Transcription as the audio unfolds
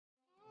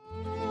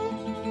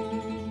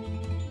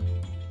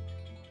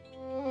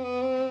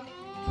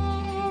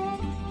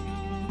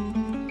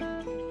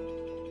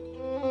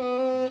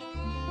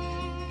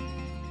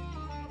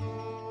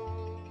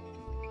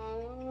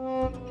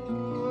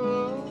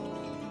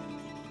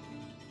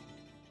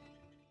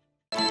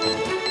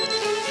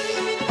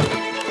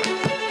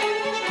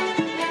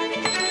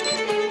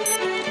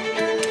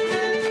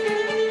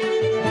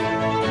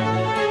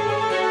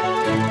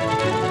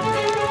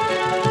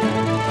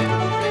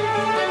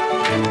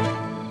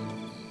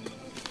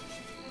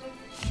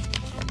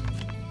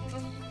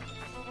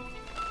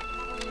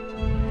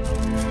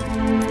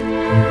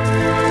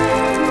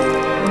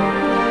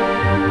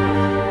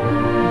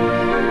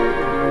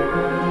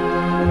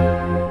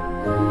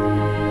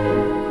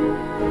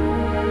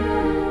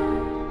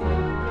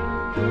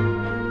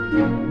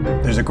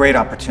a great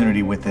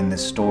opportunity within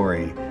this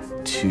story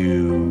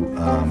to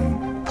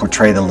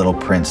portray the Little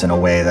Prince in a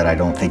way that I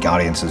don't think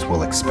audiences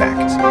will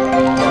expect.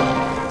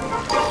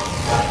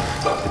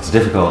 It's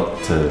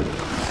difficult to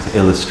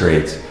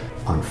illustrate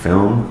on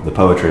film the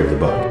poetry of the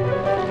book.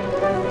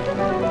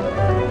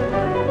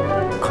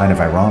 Kind of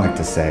ironic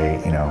to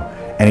say, you know,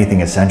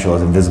 anything essential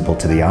is invisible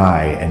to the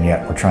eye, and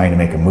yet we're trying to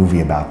make a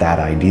movie about that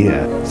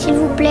idea. S'il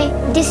vous plaît,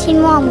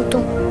 dessine-moi un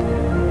mouton.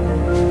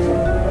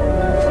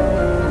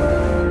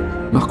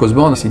 Marc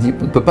Osborne s'est dit,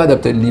 on ne peut pas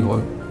adapter le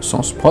livre au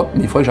sens propre,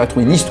 mais il faudrait que j'arrive à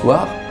trouver une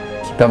histoire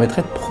qui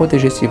permettrait de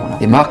protéger ce livre-là.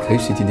 Et Marc a eu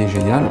cette idée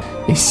géniale.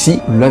 Et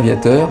si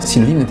l'Aviator, si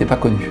le livre n'était pas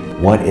connu?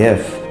 What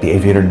if the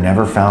Aviator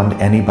never found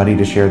anybody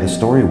to share the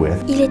story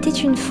with? Il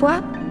était une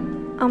fois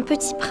un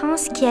petit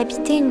prince qui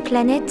habitait une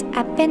planète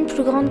à peine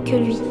plus grande que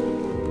lui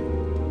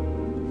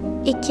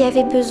et qui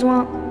avait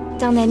besoin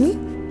d'un ami.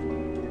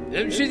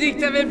 Je me suis dit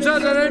que t'avais besoin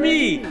d'un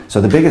ami. So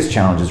the biggest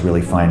challenge is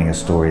really finding a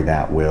story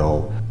that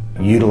will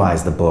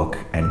utilize the book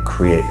and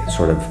create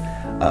sort of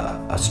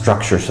a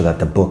structure so that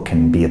the book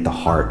can be at the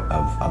heart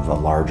of a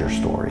larger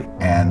story.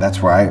 And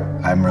that's where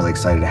I'm really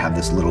excited to have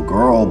this little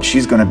girl.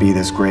 She's going to be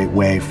this great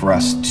way for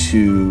us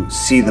to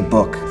see the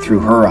book through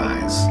her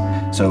eyes.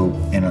 So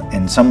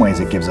in some ways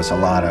it gives us a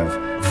lot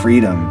of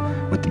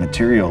freedom with the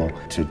material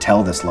to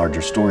tell this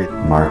larger story.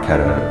 Mark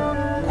had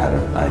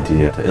an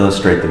idea to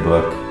illustrate the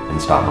book in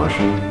stop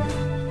motion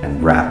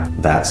and wrap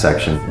that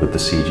section with the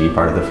CG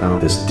part of the film,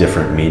 this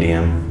different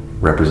medium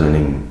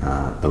representing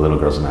the little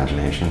girl's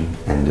imagination,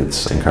 and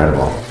it's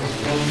incredible.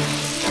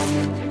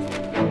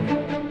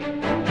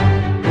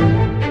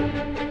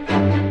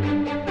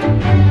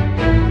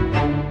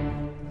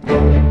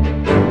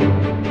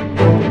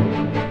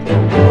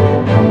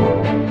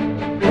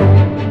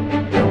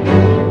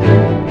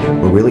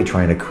 We're really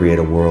trying to create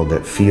a world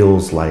that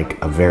feels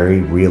like a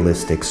very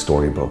realistic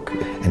storybook.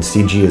 And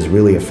CG is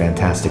really a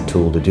fantastic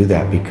tool to do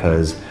that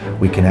because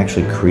we can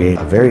actually create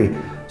a very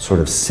sort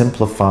of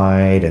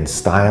simplified and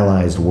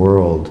stylized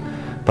world,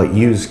 but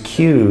use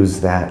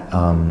cues that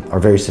are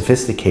very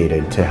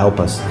sophisticated to help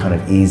us kind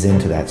of ease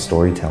into that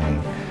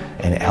storytelling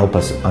and help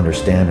us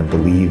understand and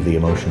believe the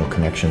emotional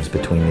connections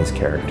between these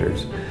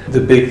characters. The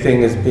big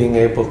thing is being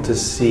able to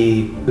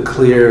see the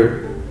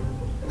clear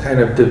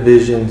kind of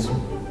divisions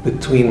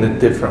between the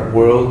different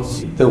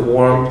worlds. The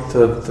warmth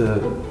of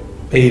the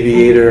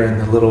Aviator and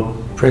the Little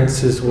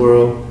Prince's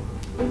world,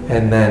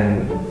 and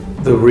then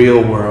the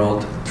real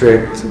world,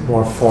 strict,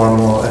 more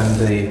formal,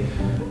 and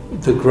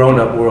the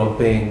grown-up world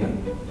being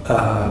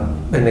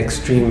an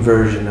extreme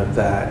version of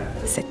that.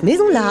 Cette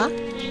maison-là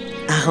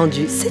a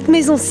rendu cette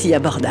maison-ci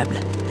abordable,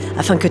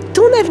 afin que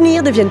ton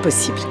avenir devienne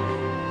possible.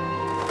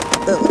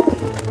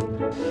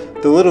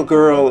 The little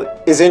girl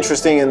is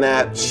interesting in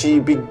that she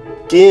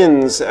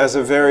begins as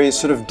a very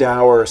sort of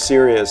dour,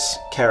 serious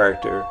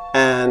character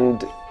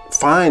and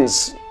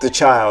finds the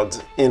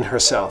child in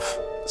herself.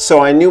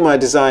 So I knew my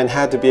design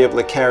had to be able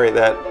to carry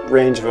that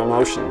range of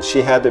emotions.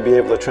 She had to be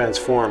able to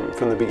transform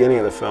from the beginning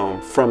of the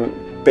film, from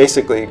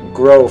basically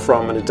grow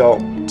from an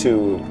adult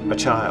to a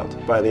child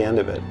by the end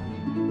of it.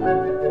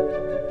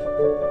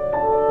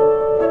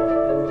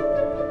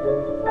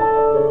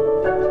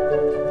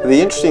 The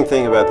interesting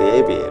thing about the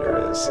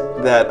Aviator is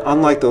that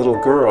unlike the little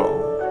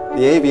girl,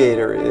 the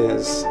Aviator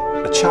is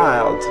a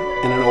child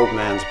in an old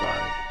man's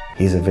body.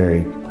 He's a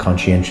very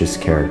conscientious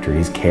character.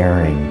 He's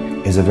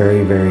caring. He's a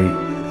very, very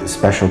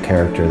special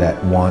character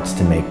that wants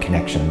to make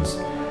connections,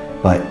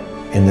 but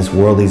in this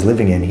world he's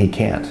living in, he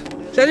can't.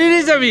 Salut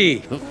les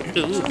amis!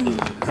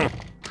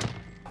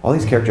 All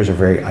these characters are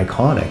very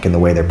iconic in the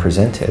way they're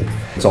presented.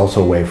 It's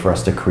also a way for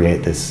us to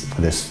create this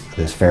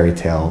fairy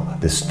tale,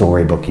 this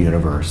storybook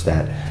universe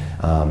that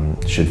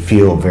should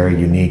feel very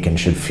unique and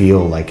should feel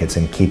like it's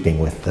in keeping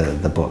with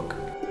the book.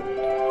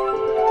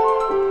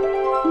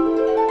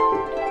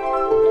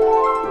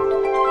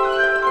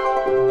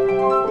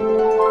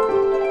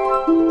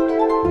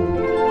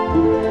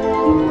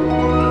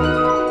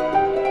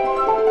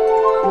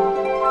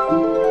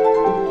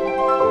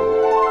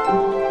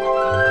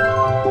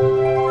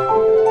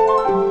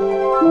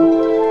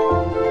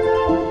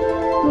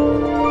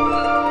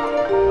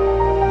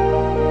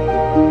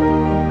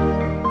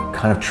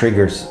 Kind of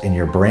triggers in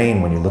your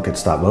brain when you look at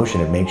stop motion.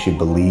 It makes you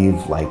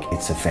believe like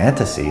it's a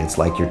fantasy. It's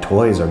like your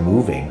toys are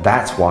moving.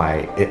 That's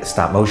why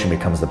stop motion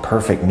becomes the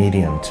perfect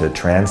medium to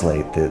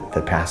translate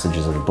the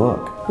passages of the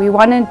book. We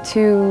wanted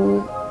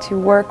to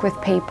work with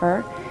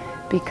paper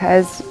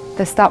because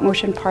the stop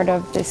motion part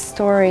of this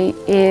story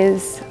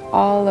is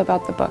all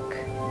about the book.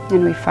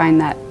 And we find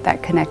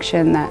that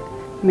connection, that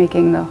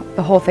making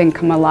the whole thing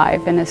come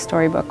alive in a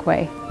storybook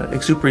way.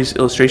 Exupéry's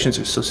illustrations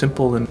are so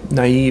simple and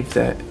naive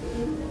that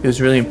it was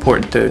really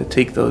important to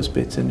take those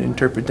bits and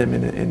interpret them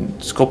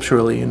in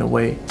sculpturally in a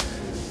way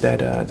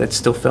that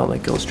still felt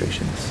like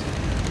illustrations.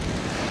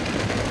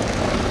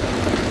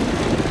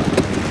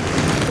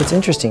 It's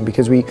interesting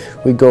because we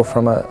go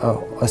from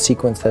a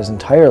sequence that is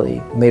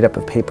entirely made up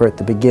of paper at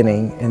the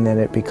beginning, and then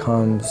it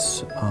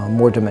becomes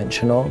more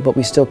dimensional, but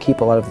we still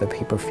keep a lot of the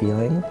paper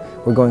feeling.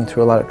 We're going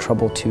through a lot of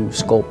trouble to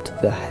sculpt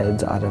the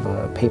heads out of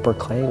a paper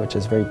clay, which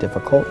is very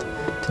difficult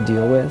to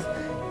deal with,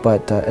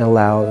 but it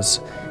allows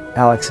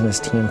Alex and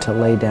his team to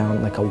lay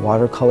down like a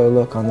watercolor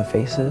look on the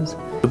faces.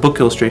 The book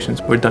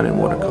illustrations were done in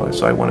watercolor,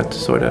 so I wanted to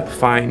sort of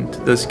find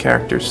those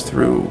characters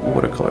through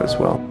watercolor as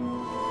well.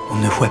 On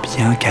ne voit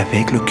bien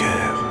qu'avec le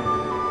cœur.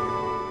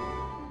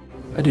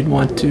 I didn't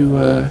want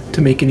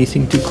to make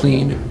anything too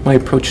clean. My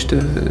approach to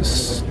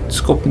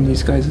sculpting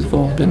these guys has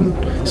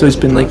always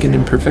been like an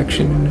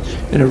imperfection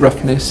and a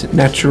roughness,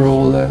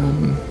 natural,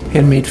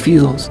 handmade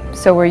feels.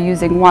 So we're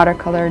using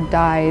watercolor,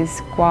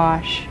 dyes,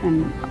 gouache,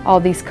 and all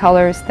these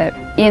colors that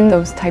in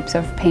those types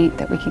of paint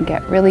that we can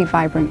get really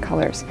vibrant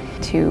colors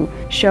to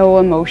show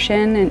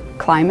emotion and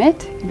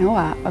climate, you know,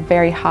 a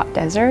very hot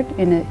desert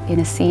in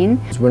a scene.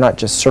 We're not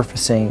just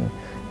surfacing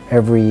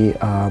every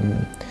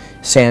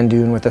sand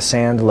dune with a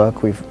sand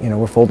look.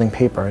 We're folding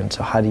paper, and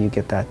so how do you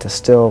get that to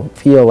still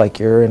feel like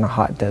you're in a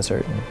hot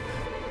desert?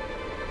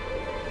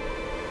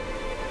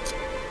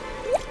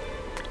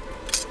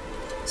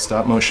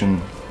 Stop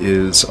motion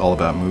is all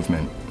about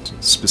movement.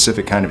 A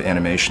specific kind of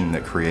animation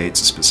that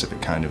creates a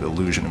specific kind of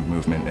illusion of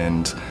movement,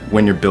 and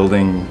when you're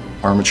building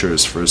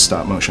armatures for a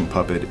stop motion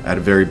puppet at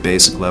a very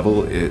basic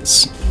level,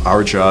 it's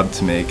our job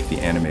to make the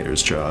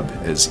animator's job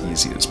as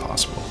easy as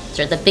possible.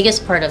 So the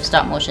biggest part of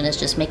stop motion is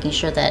just making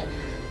sure that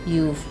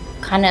you've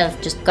kind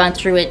of just gone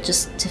through it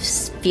just to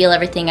feel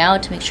everything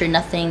out, to make sure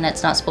nothing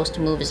that's not supposed to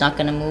move is not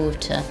going to move,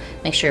 to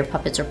make sure your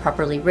puppets are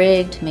properly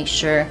rigged, to make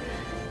sure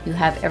you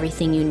have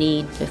everything you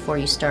need before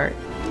you start.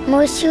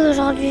 Moi aussi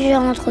aujourd'hui je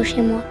rentre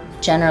chez moi.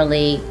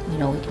 Generally, you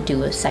know, we can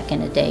do a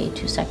second a day,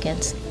 2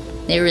 seconds.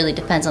 It really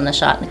depends on the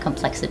shot and the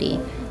complexity.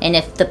 And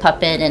if the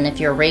puppet and if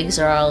your rigs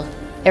are all,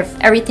 if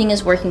everything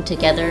is working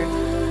together.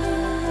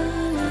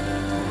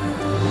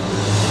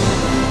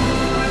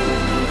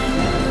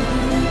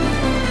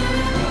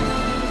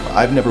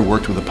 I've never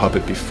worked with a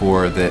puppet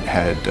before that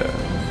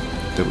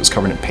that was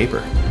covered in paper.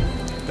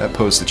 That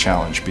posed a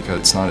challenge because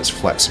it's not as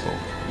flexible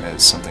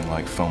as something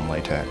like foam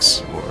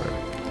latex or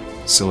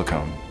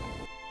silicone.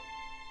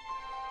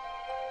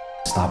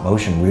 Stop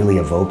motion really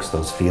evokes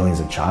those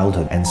feelings of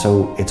childhood, and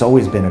so it's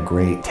always been a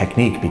great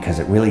technique because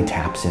it really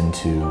taps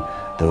into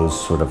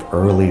those sort of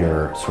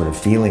earlier sort of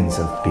feelings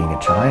of being a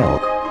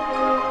child.